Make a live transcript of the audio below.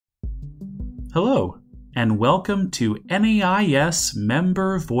Hello, and welcome to NAIS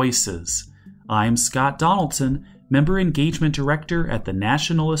Member Voices. I'm Scott Donaldson, Member Engagement Director at the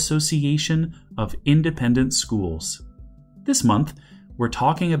National Association of Independent Schools. This month, we're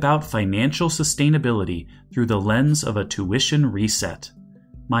talking about financial sustainability through the lens of a tuition reset.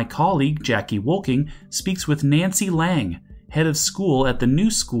 My colleague, Jackie Wolking, speaks with Nancy Lang, head of school at the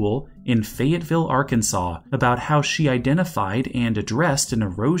new school in Fayetteville, Arkansas, about how she identified and addressed an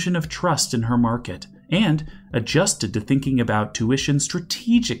erosion of trust in her market and adjusted to thinking about tuition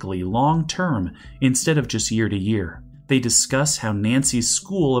strategically long-term instead of just year to year. They discuss how Nancy's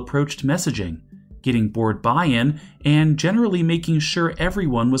school approached messaging, getting board buy-in, and generally making sure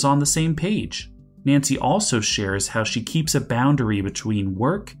everyone was on the same page. Nancy also shares how she keeps a boundary between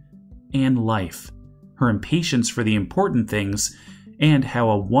work and life, her impatience for the important things, and how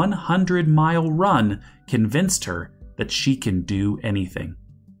a 100-mile run convinced her that she can do anything.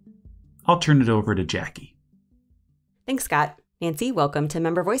 I'll turn it over to Jackie. Thanks, Scott. Nancy, welcome to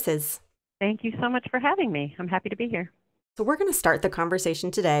Member Voices. Thank you so much for having me. I'm happy to be here. So we're going to start the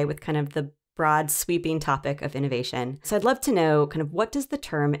conversation today with kind of the broad sweeping topic of innovation. So I'd love to know kind of what does the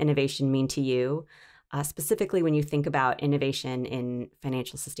term innovation mean to you, specifically when you think about innovation in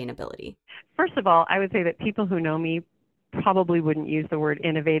financial sustainability? First of all, I would say that people who know me probably wouldn't use the word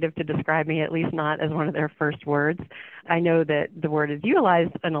innovative to describe me, at least not as one of their first words. I know that the word is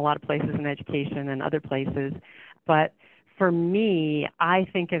utilized in a lot of places in education and other places, but for me, I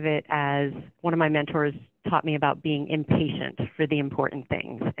think of it as one of my mentors taught me about being impatient for the important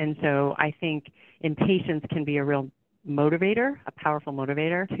things. And so I think impatience can be a real motivator, a powerful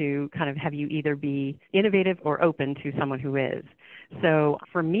motivator to kind of have you either be innovative or open to someone who is. So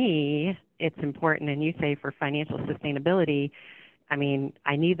for me, it's important, and you say for financial sustainability, I mean,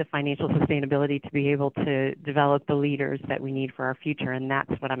 I need the financial sustainability to be able to develop the leaders that we need for our future, and that's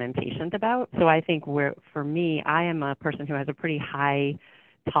what I'm impatient about. So I think for me, I am a person who has a pretty high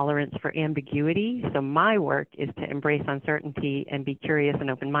tolerance for ambiguity. So my work is to embrace uncertainty and be curious and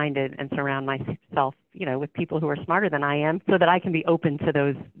open-minded and surround myself, with people who are smarter than I am so that I can be open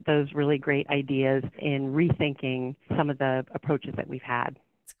to those really great ideas in rethinking some of the approaches that we've had.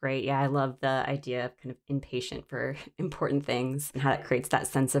 It's great. Yeah, I love the idea of kind of impatient for important things and how that creates that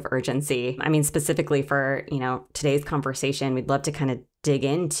sense of urgency. I mean, specifically for, today's conversation, we'd love to kind of dig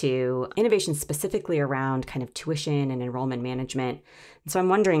into innovation specifically around kind of tuition and enrollment management. And so I'm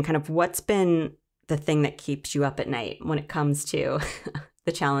wondering kind of what's been the thing that keeps you up at night when it comes to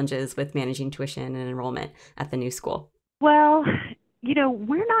the challenges with managing tuition and enrollment at the new school? Well,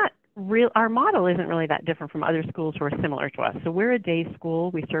 we're not our model isn't really that different from other schools who are similar to us. So we're a day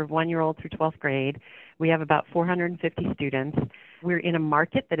school. We serve 1-year-old through 12th grade. We have about 450 students. We're in a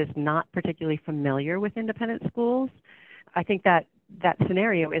market that is not particularly familiar with independent schools. I think that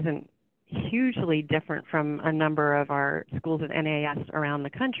scenario isn't hugely different from a number of our schools at NAIS around the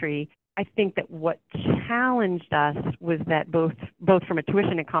country. I think that what challenged us was that both from a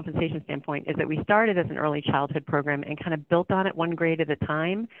tuition and compensation standpoint is that we started as an early childhood program and kind of built on it one grade at a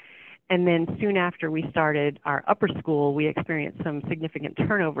time. And then soon after we started our upper school, we experienced some significant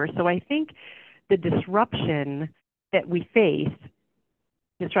turnover. So I think the disruption that we faced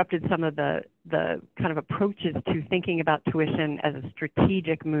disrupted some of the kind of approaches to thinking about tuition as a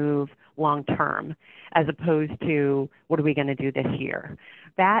strategic move long term, as opposed to what are we going to do this year.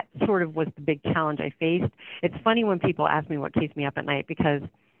 That sort of was the big challenge I faced. It's funny when people ask me what keeps me up at night because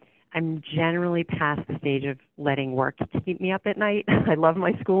I'm generally past the stage of letting work keep me up at night. I love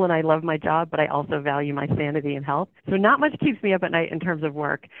my school and I love my job, but I also value my sanity and health. So not much keeps me up at night in terms of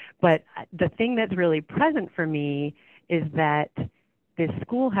work. But the thing that's really present for me is that this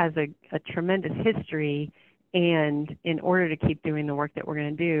school has a tremendous history, and in order to keep doing the work that we're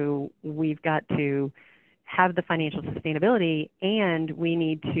going to do, we've got to have the financial sustainability, and we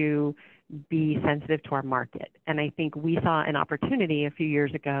need to be sensitive to our market. And I think we saw an opportunity a few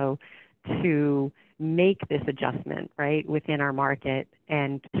years ago to make this adjustment, right, within our market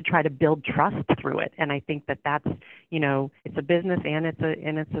and to try to build trust through it. And I think that's, it's a business and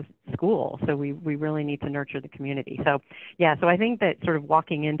it's a school. So we really need to nurture the community. So I think that sort of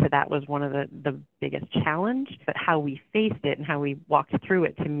walking into that was one of the biggest challenge, but how we faced it and how we walked through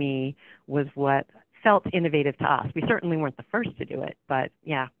it to me was what felt innovative to us. We certainly weren't the first to do it, but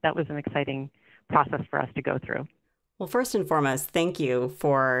yeah, that was an exciting process for us to go through. Well, first and foremost, thank you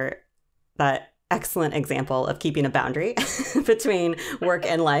for that excellent example of keeping a boundary between work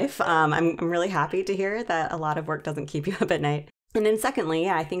and life. I'm really happy to hear that a lot of work doesn't keep you up at night. And then secondly,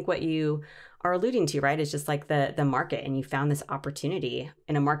 I think what you are alluding to, right, is just like the market, and you found this opportunity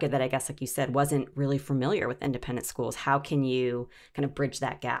in a market that I guess, like you said, wasn't really familiar with independent schools. How can you kind of bridge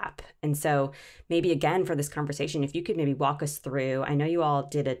that gap? And so maybe again for this conversation, if you could maybe walk us through, I know you all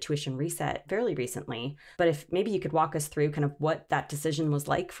did a tuition reset fairly recently, but if maybe you could walk us through kind of what that decision was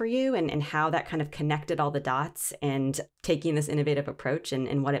like for you, and how that kind of connected all the dots and taking this innovative approach,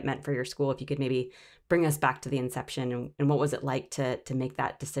 and what it meant for your school. If you could maybe bring us back to the inception, and what was it like to make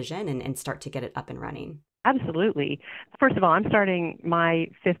that decision and start to get it up and running? Absolutely. First of all, I'm starting my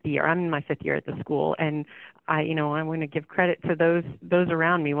fifth year. I'm in my fifth year at the school, and I'm going to give credit to those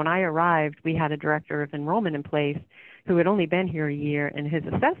around me. When I arrived, we had a director of enrollment in place who had only been here a year, and his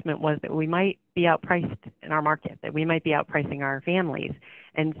assessment was that we might be outpriced in our market, that we might be outpricing our families.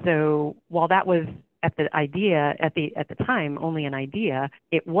 And so while that was at the time only an idea,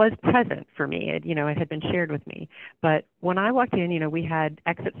 it was present for me. It had been shared with me. But when I walked in, we had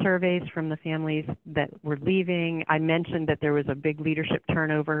exit surveys from the families that were leaving. I mentioned that there was a big leadership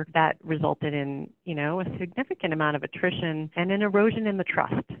turnover that resulted in, a significant amount of attrition and an erosion in the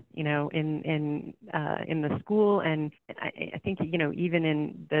trust, in the school, and I think, even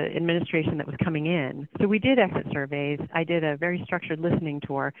in the administration that was coming in. So we did exit surveys. I did a very structured listening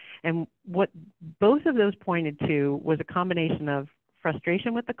tour, and what both of those pointed to was a combination of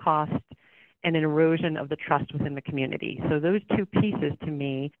frustration with the cost and an erosion of the trust within the community. So those two pieces, to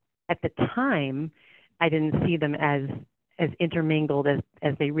me, at the time, I didn't see them as intermingled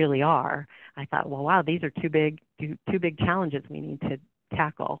as they really are. I thought, well, wow, these are two big challenges we need to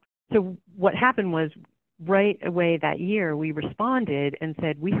tackle. So what happened was, right away that year, we responded and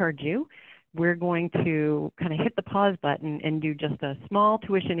said, we heard you. We're going to kind of hit the pause button and do just a small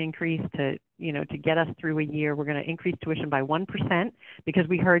tuition increase to get us through a year. We're going to increase tuition by 1% because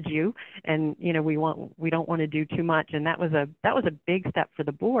we heard you, and we don't want to do too much. And that was a big step for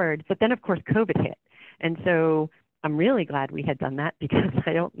the board. But then, of course, COVID hit, and so I'm really glad we had done that, because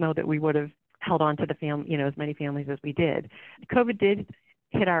I don't know that we would have held on to as many families as we did. COVID did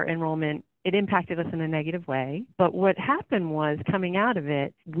hit our enrollment. It impacted us in a negative way. But what happened was, coming out of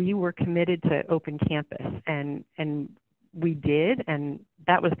it, we were committed to open campus, and we did, and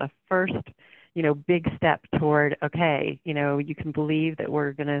that was the first, big step toward, okay, you can believe that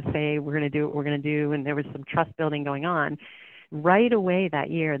we're going to say we're going to do what we're going to do, and there was some trust building going on. Right away that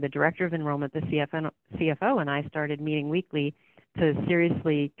year, the director of enrollment, the CFO, and I started meeting weekly to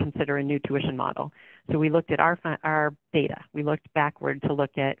seriously consider a new tuition model. So we looked at our data. We looked backward to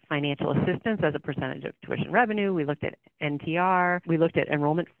look at financial assistance as a percentage of tuition revenue. We looked at NTR. We looked at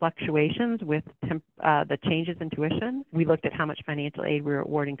enrollment fluctuations with the changes in tuition. We looked at how much financial aid we were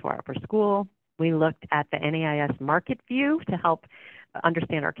awarding to our upper school. We looked at the NAIS market view to help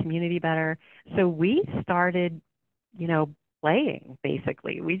understand our community better. So we started, playing,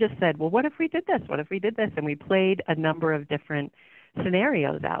 basically. We just said, well, what if we did this? What if we did this? And we played a number of different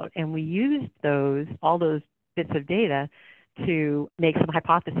scenarios out, and we used all those bits of data to make some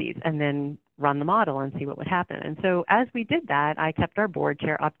hypotheses and then run the model and see what would happen. And so as we did that, I kept our board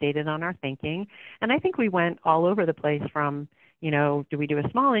chair updated on our thinking, and I think we went all over the place from, do we do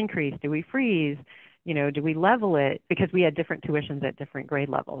a small increase? Do we freeze? Do we level it? Because we had different tuitions at different grade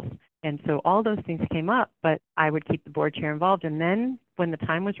levels. And so all those things came up, but I would keep the board chair involved. And then when the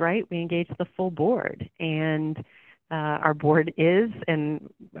time was right, we engaged the full board. And our board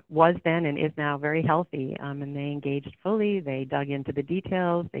was then and is now very healthy. And they engaged fully. They dug into the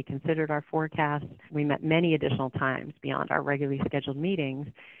details. They considered our forecasts. We met many additional times beyond our regularly scheduled meetings.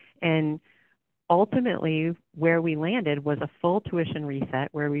 And ultimately, where we landed was a full tuition reset,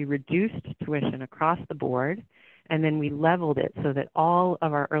 where we reduced tuition across the board, and then we leveled it so that all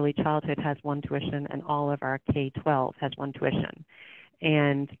of our early childhood has one tuition and all of our K-12 has one tuition.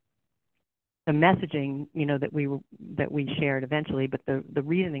 And the messaging, that we shared eventually, but the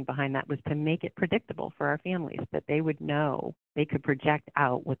reasoning behind that was to make it predictable for our families, that they would know, they could project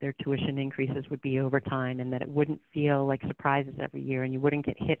out what their tuition increases would be over time, and that it wouldn't feel like surprises every year, and you wouldn't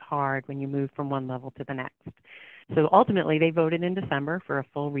get hit hard when you move from one level to the next. So ultimately, they voted in December for a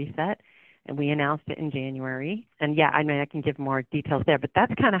full reset, and we announced it in January. And yeah, I can give more details there, but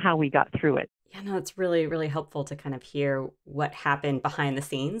that's kind of how we got through it. Yeah, no, it's really, really helpful to kind of hear what happened behind the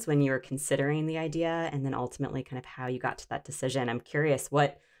scenes when you were considering the idea, and then ultimately kind of how you got to that decision. I'm curious,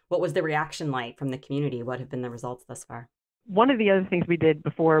 what was the reaction like from the community? What have been the results thus far? One of the other things we did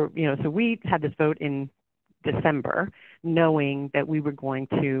before, so we had this vote in December, knowing that we were going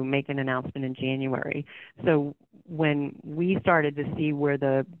to make an announcement in January. So when we started to see where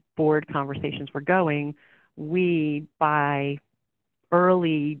the board conversations were going, we, by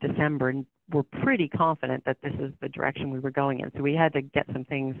early December and were pretty confident that this is the direction we were going in. So we had to get some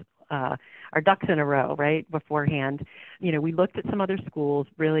things, our ducks in a row, right, beforehand. We looked at some other schools,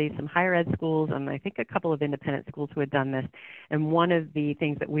 really some higher ed schools, and I think a couple of independent schools who had done this. And one of the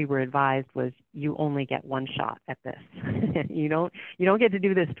things that we were advised was you only get one shot at this. you don't get to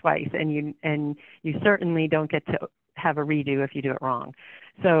do this twice, and you certainly don't get to have a redo if you do it wrong.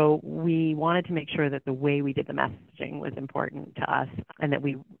 So we wanted to make sure that the way we did the messaging was important to us, and that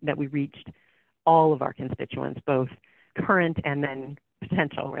we reached all of our constituents, both current and then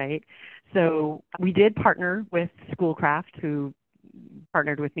potential, right? So we did partner with Schoolcraft, who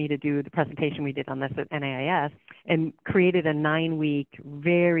partnered with me to do the presentation we did on this at NAIS, and created a 9-week,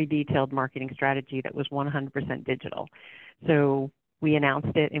 very detailed marketing strategy that was 100% digital. So we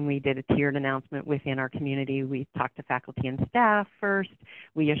announced it, and we did a tiered announcement within our community. We talked to faculty and staff first.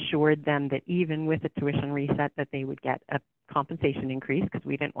 We assured them that even with a tuition reset that they would get a compensation increase, because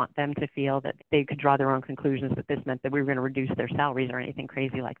we didn't want them to feel that they could draw their own conclusions that this meant that we were going to reduce their salaries or anything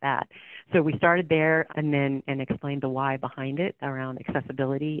crazy like that. So we started there and explained the why behind it around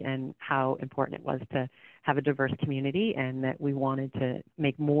accessibility and how important it was to have a diverse community, and that we wanted to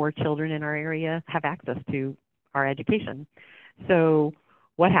make more children in our area have access to our education. So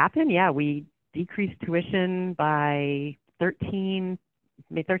what happened? Yeah, we decreased tuition by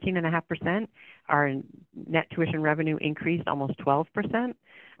 13.5%. Our net tuition revenue increased almost 12%.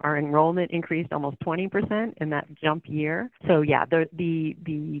 Our enrollment increased almost 20% in that jump year. So yeah,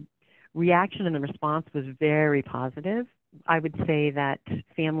 the reaction and the response was very positive. I would say that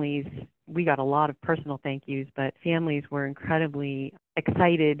families, we got a lot of personal thank yous, but families were incredibly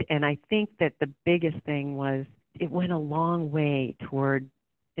excited. And I think that the biggest thing was it went a long way toward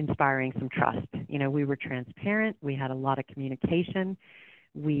inspiring some trust. We were transparent. We had a lot of communication.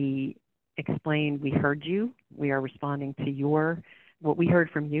 We explained we heard you. We are responding to what we heard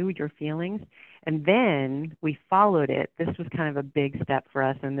from you, your feelings. And then we followed it. This was kind of a big step for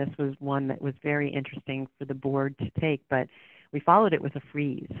us, and this was one that was very interesting for the board to take, but we followed it with a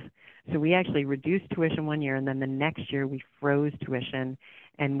freeze. So we actually reduced tuition one year, and then the next year we froze tuition,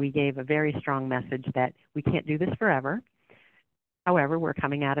 and we gave a very strong message that we can't do this forever. However, we're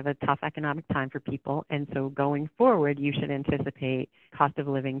coming out of a tough economic time for people, and so going forward, you should anticipate cost of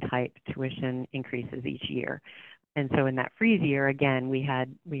living type tuition increases each year. And so in that freeze year, again, we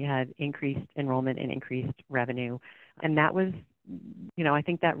had increased enrollment and increased revenue, and that was, I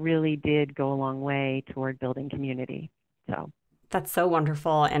think that really did go a long way toward building community. So that's so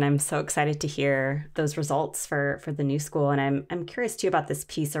wonderful, and I'm so excited to hear those results for the new school. And I'm curious too about this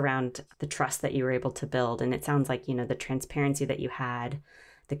piece around the trust that you were able to build. And it sounds like, the transparency that you had,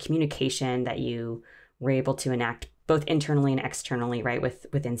 the communication that you were able to enact both internally and externally, right,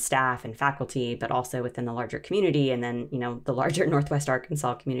 within staff and faculty, but also within the larger community, and then, the larger Northwest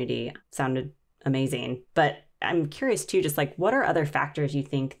Arkansas community sounded amazing. But I'm curious too, just like, what are other factors you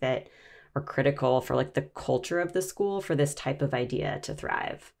think that are critical for like the culture of the school for this type of idea to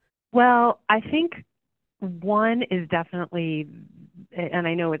thrive? Well, I think one is definitely, and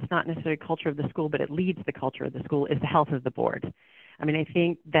I know it's not necessarily culture of the school, but it leads the culture of the school, is the health of the board. I mean, I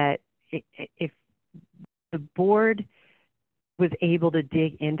think that if the board was able to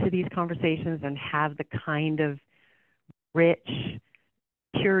dig into these conversations and have the kind of rich,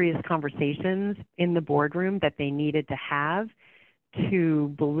 curious conversations in the boardroom that they needed to have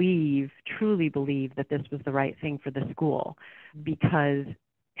to truly believe that this was the right thing for the school. Because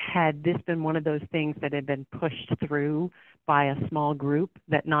had this been one of those things that had been pushed through by a small group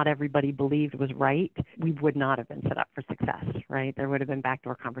that not everybody believed was right, we would not have been set up for success, right? There would have been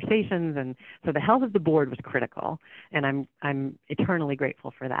backdoor conversations. And so the health of the board was critical, and I'm eternally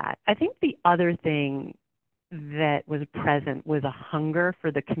grateful for that. I think the other thing that was present was a hunger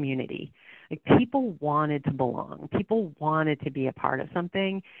for the community. Like, people wanted to belong. People wanted to be a part of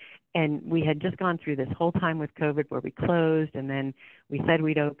something. And we had just gone through this whole time with COVID where we closed, and then we said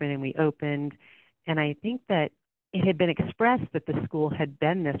we'd open, and we opened. And I think that it had been expressed that the school had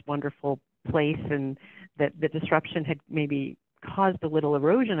been this wonderful place, and that the disruption had maybe caused a little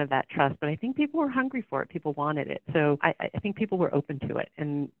erosion of that trust, but I think people were hungry for it. People wanted it. So I think people were open to it,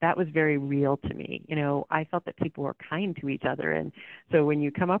 and that was very real to me. I felt that people were kind to each other. And so when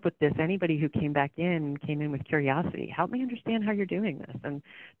you come up with this, anybody who came in with curiosity, help me understand how you're doing this. And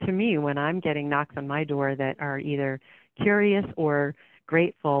to me, when I'm getting knocks on my door that are either curious or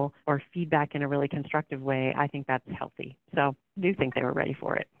grateful or feedback in a really constructive way, I think that's healthy. So I do think they were ready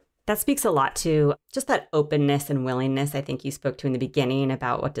for it. That speaks a lot to just that openness and willingness I think you spoke to in the beginning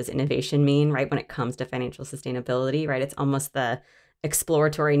about what does innovation mean, right? When it comes to financial sustainability, right? It's almost the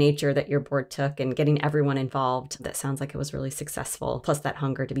exploratory nature that your board took and getting everyone involved, that sounds like it was really successful. Plus that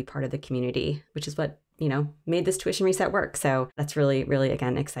hunger to be part of the community, which is what, made this tuition reset work. So that's really, really,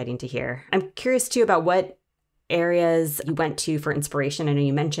 again, exciting to hear. I'm curious too about what areas you went to for inspiration. I know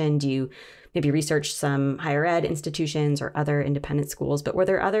you mentioned you maybe researched some higher ed institutions or other independent schools, but were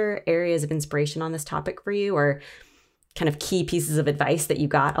there other areas of inspiration on this topic for you, or kind of key pieces of advice that you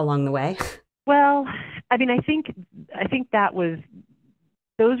got along the way? Well, I mean, I think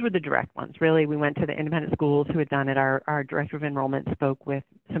those were the direct ones, really. We went to the independent schools who had done it. Our director of enrollment spoke with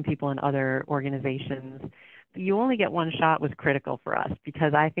some people in other organizations. You only get one shot was critical for us,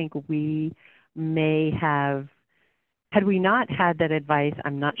 because I think we may have, had we not had that advice,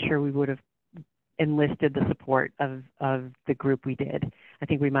 I'm not sure we would have enlisted the support of the group we did. I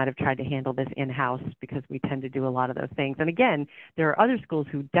think we might have tried to handle this in-house, because we tend to do a lot of those things. And again, there are other schools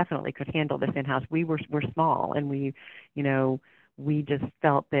who definitely could handle this in-house. We're small, and we just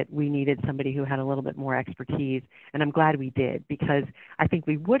felt that we needed somebody who had a little bit more expertise. And I'm glad we did, because I think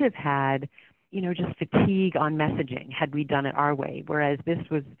we would have had, just fatigue on messaging had we done it our way. Whereas this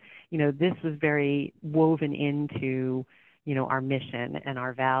was very woven into, our mission and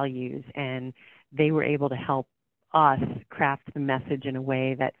our values. And they were able to help us craft the message in a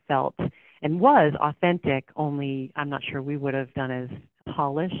way that felt and was authentic, only I'm not sure we would have done as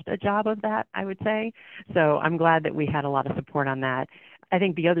polished a job of that, I would say. So I'm glad that we had a lot of support on that. I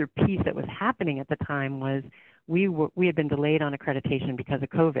think the other piece that was happening at the time was we had been delayed on accreditation because of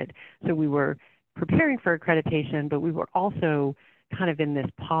COVID. So we were preparing for accreditation, but we were also kind of in this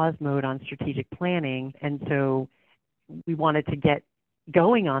pause mode on strategic planning. And so we wanted to get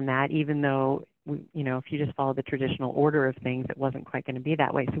going on that, even though, if you just follow the traditional order of things, it wasn't quite going to be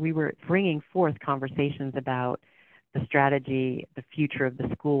that way. So we were bringing forth conversations about the strategy, the future of the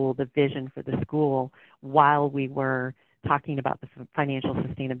school, the vision for the school, while we were talking about the financial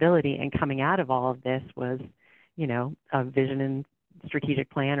sustainability. And coming out of all of this was, a vision and strategic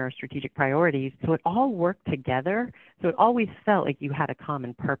plan or strategic priorities. So it all worked together. So it always felt like you had a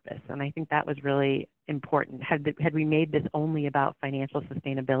common purpose. And I think that was really important. Had we made this only about financial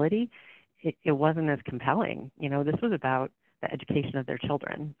sustainability, it wasn't as compelling. This was about the education of their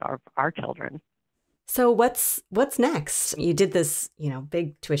children, our children. So what's next? You did this,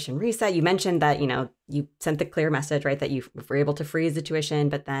 big tuition reset. You mentioned that, you sent the clear message, right, that you were able to freeze the tuition,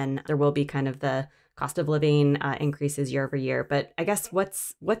 but then there will be kind of the cost of living increases year over year. But I guess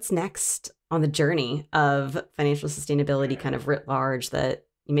what's next on the journey of financial sustainability, kind of writ large, that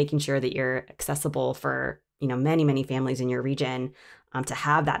making sure that you're accessible for, many, many families in your region to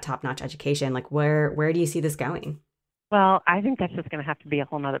have that top-notch education? Like where do you see this going? Well, I think that's just going to have to be a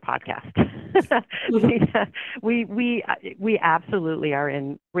whole nother podcast. We absolutely are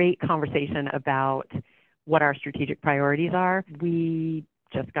in great conversation about what our strategic priorities are. We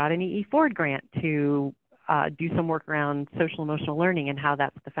just got an E.E. Ford grant to do some work around social emotional learning and how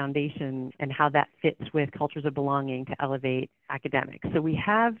that's the foundation and how that fits with cultures of belonging to elevate academics. So we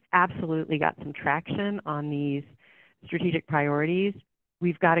have absolutely got some traction on these strategic priorities.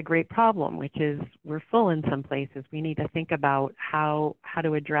 We've got a great problem, which is we're full in some places. We need to think about how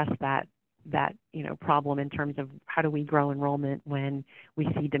to address that problem in terms of how do we grow enrollment when we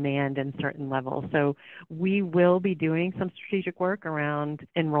see demand in certain levels. So we will be doing some strategic work around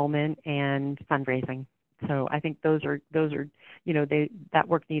enrollment and fundraising. So I think those are that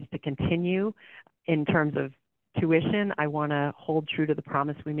work needs to continue. In terms of tuition, I want to hold true to the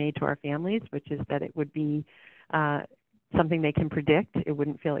promise we made to our families, which is that it would be something they can predict. It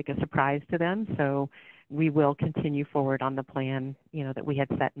wouldn't feel like a surprise to them. So we will continue forward on the plan, that we had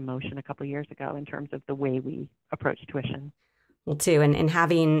set in motion a couple of years ago in terms of the way we approach tuition. Well, too, and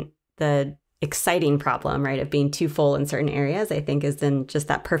having the exciting problem, right, of being too full in certain areas, I think is then just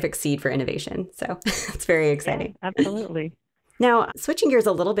that perfect seed for innovation. So it's very exciting. Yeah, absolutely. Now, switching gears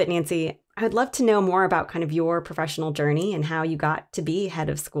a little bit, Nancy, I would love to know more about kind of your professional journey and how you got to be head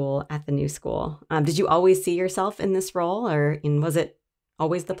of school at the new school. Did you always see yourself in this role, or was it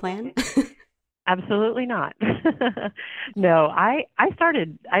always the plan? Absolutely not. No, I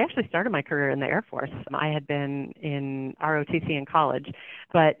actually started my career in the Air Force. I had been in ROTC in college,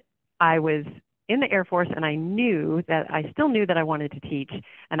 but I was in the Air Force, and I still knew that I wanted to teach.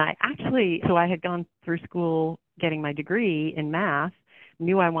 And so I had gone through school getting my degree in math,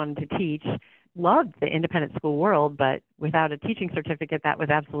 knew I wanted to teach, loved the independent school world, but without a teaching certificate, that was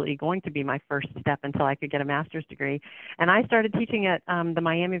absolutely going to be my first step until I could get a master's degree. And I started teaching at the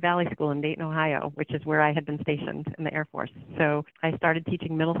Miami Valley School in Dayton, Ohio, which is where I had been stationed in the Air Force. So I started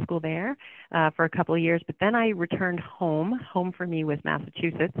teaching middle school there for a couple of years, but then I returned home. Home for me was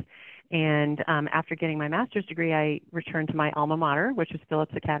Massachusetts. And after getting my master's degree, I returned to my alma mater, which was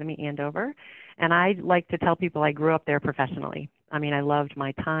Phillips Academy, Andover. And I like to tell people I grew up there professionally. I mean, I loved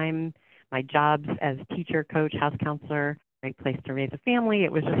my time, my jobs as teacher, coach, house counselor, great place to raise a family.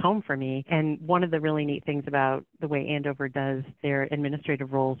 It was just home for me. And one of the really neat things about the way Andover does their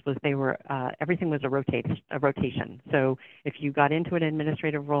administrative roles was they were everything was a rotation. So if you got into an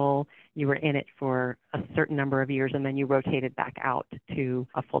administrative role, you were in it for a certain number of years, and then you rotated back out to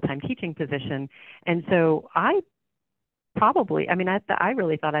a full-time teaching position. And so I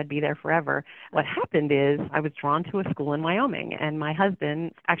really thought I'd be there forever. What happened is I was drawn to a school in Wyoming, and my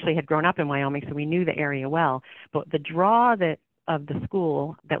husband actually had grown up in Wyoming, so we knew the area well. But the draw of the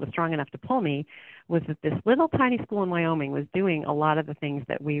school that was strong enough to pull me was that this little tiny school in Wyoming was doing a lot of the things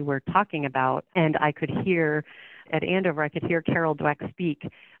that we were talking about, and I could hear at Andover, I could hear Carol Dweck speak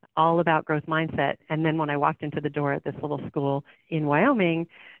all about growth mindset. And then when I walked into the door at this little school in Wyoming,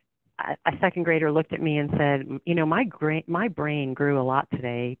 a second grader looked at me and said, my brain grew a lot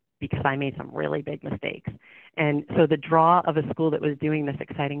today because I made some really big mistakes. And so the draw of a school that was doing this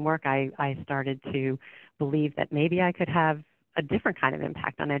exciting work, I started to believe that maybe I could have a different kind of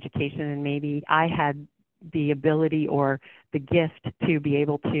impact on education, and maybe I had the ability or the gift to be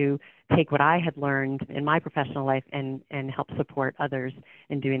able to take what I had learned in my professional life and help support others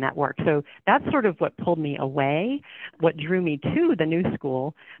in doing that work. So that's sort of what pulled me away. What drew me to the new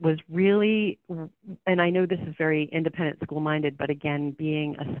school was really, and I know this is very independent school-minded, but again,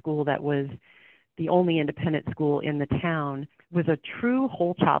 being a school that was the only independent school in the town, was a true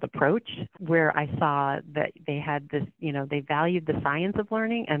whole child approach where I saw that they had this, they valued the science of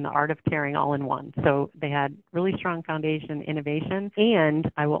learning and the art of caring all in one. So they had really strong foundation, innovation. And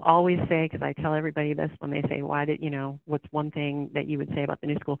I will always say, because I tell everybody this when they say, what's one thing that you would say about the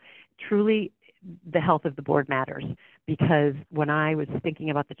new school? Truly, the health of the board matters, because when I was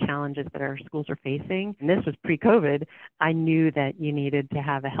thinking about the challenges that our schools are facing, and this was pre-COVID, I knew that you needed to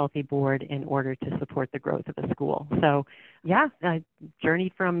have a healthy board in order to support the growth of a school. So I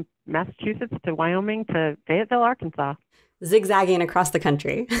journeyed from Massachusetts to Wyoming to Fayetteville, Arkansas. Zigzagging across the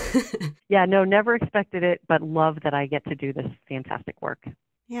country. Yeah, no, never expected it, but love that I get to do this fantastic work.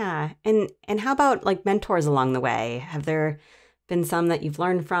 Yeah. And how about like mentors along the way? Have there been some that you've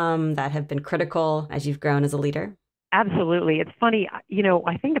learned from that have been critical as you've grown as a leader? Absolutely. It's funny,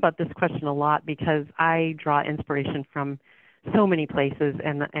 I think about this question a lot because I draw inspiration from so many places,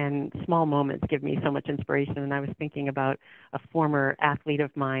 and small moments give me so much inspiration. And I was thinking about a former athlete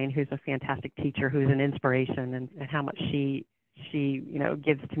of mine who's a fantastic teacher, who's an inspiration, and how much she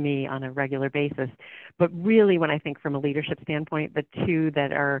gives to me on a regular basis. But really, when I think from a leadership standpoint, the two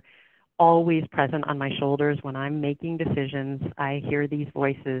that are always present on my shoulders when I'm making decisions, I hear these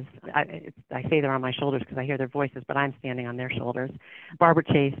voices. I say they're on my shoulders because I hear their voices, but I'm standing on their shoulders. Barbara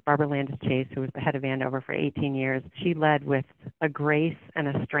Landis Chase, who was the head of Andover for 18 years, she led with a grace and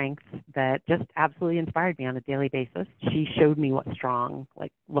a strength that just absolutely inspired me on a daily basis. She showed me what strong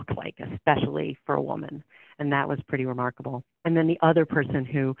looks like, especially for a woman, and that was pretty remarkable. And then the other person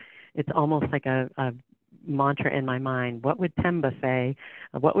who, it's almost like a mantra in my mind. What would Temba say?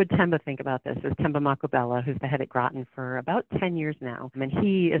 What would Temba think about this? Is Temba Makobela, who's the head at Groton for about 10 years now. And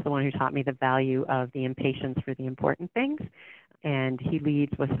he is the one who taught me the value of the impatience for the important things. And he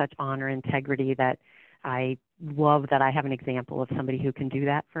leads with such honor, integrity, that I love that I have an example of somebody who can do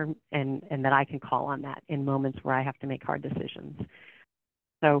that and that I can call on that in moments where I have to make hard decisions.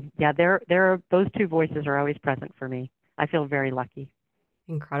 So yeah, those two voices are always present for me. I feel very lucky.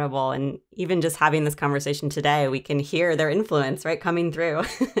 Incredible. And even just having this conversation today, we can hear their influence, right, coming through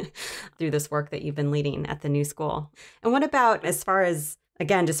through this work that you've been leading at the new school. And what about, as far as,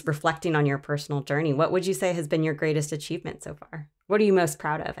 again, just reflecting on your personal journey, what would you say has been your greatest achievement so far? What are you most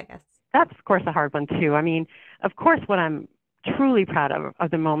proud of, I guess? That's, of course, a hard one, too. I mean, of course, what I'm truly proud of are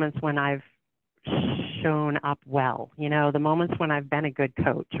the moments when I've shown up well, the moments when I've been a good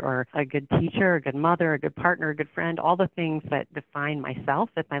coach or a good teacher, a good mother, a good partner, a good friend, all the things that define myself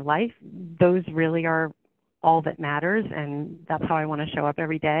in my life, those really are all that matters, and that's how I want to show up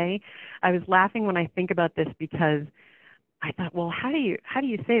every day. I was laughing when I think about this because I thought, well, how do you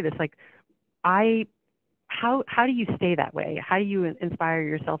say this? How do you stay that way? How do you inspire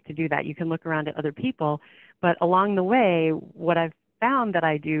yourself to do that? You can look around at other people, but along the way, what I've found that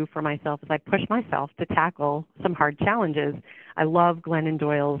I do for myself is I push myself to tackle some hard challenges. I love Glennon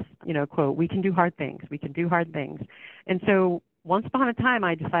Doyle's, quote, "We can do hard things. We can do hard things." And so once upon a time,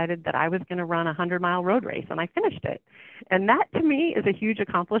 I decided that I was going to run a 100-mile road race, and I finished it. And that, to me, is a huge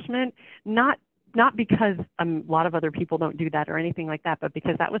accomplishment, not not because a lot of other people don't do that or anything like that, but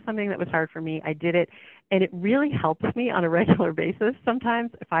because that was something that was hard for me. I did it, and it really helps me on a regular basis.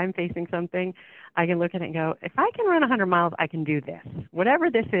 Sometimes if I'm facing something, I can look at it and go, if I can run 100 miles, I can do this. Whatever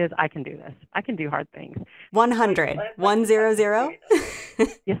this is, I can do this. I can do hard things. 100. 100?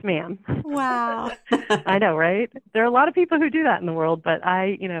 Yes, ma'am. Wow. I know, right? There are a lot of people who do that in the world, but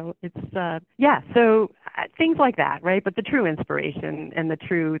so things like that, right? But the true inspiration and the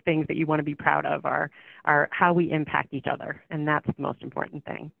true things that you want to be proud of are how we impact each other, and that's the most important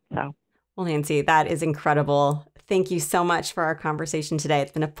thing. So. Well, Nancy, that is incredible. Thank you so much for our conversation today.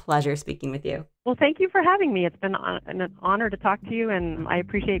 It's been a pleasure speaking with you. Well, thank you for having me. It's been an honor to talk to you, and I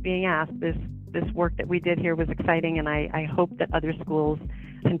appreciate being asked. This work that we did here was exciting, and I hope that other schools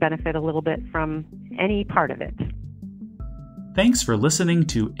can benefit a little bit from any part of it. Thanks for listening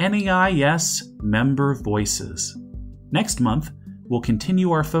to NAIS Member Voices. Next month, we'll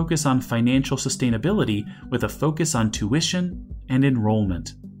continue our focus on financial sustainability with a focus on tuition and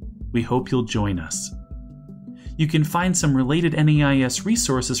enrollment. We hope you'll join us. You can find some related NAIS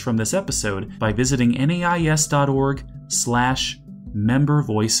resources from this episode by visiting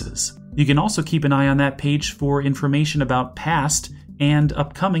nais.org/membervoices. You can also keep an eye on that page for information about past and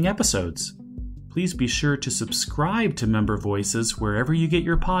upcoming episodes. Please be sure to subscribe to Member Voices wherever you get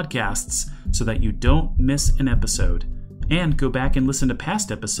your podcasts so that you don't miss an episode. And go back and listen to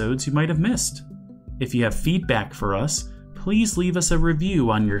past episodes you might have missed. If you have feedback for us, please leave us a review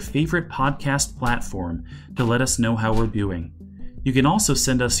on your favorite podcast platform to let us know how we're doing. You can also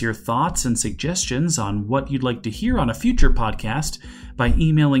send us your thoughts and suggestions on what you'd like to hear on a future podcast by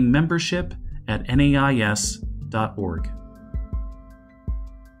emailing membership@nais.org.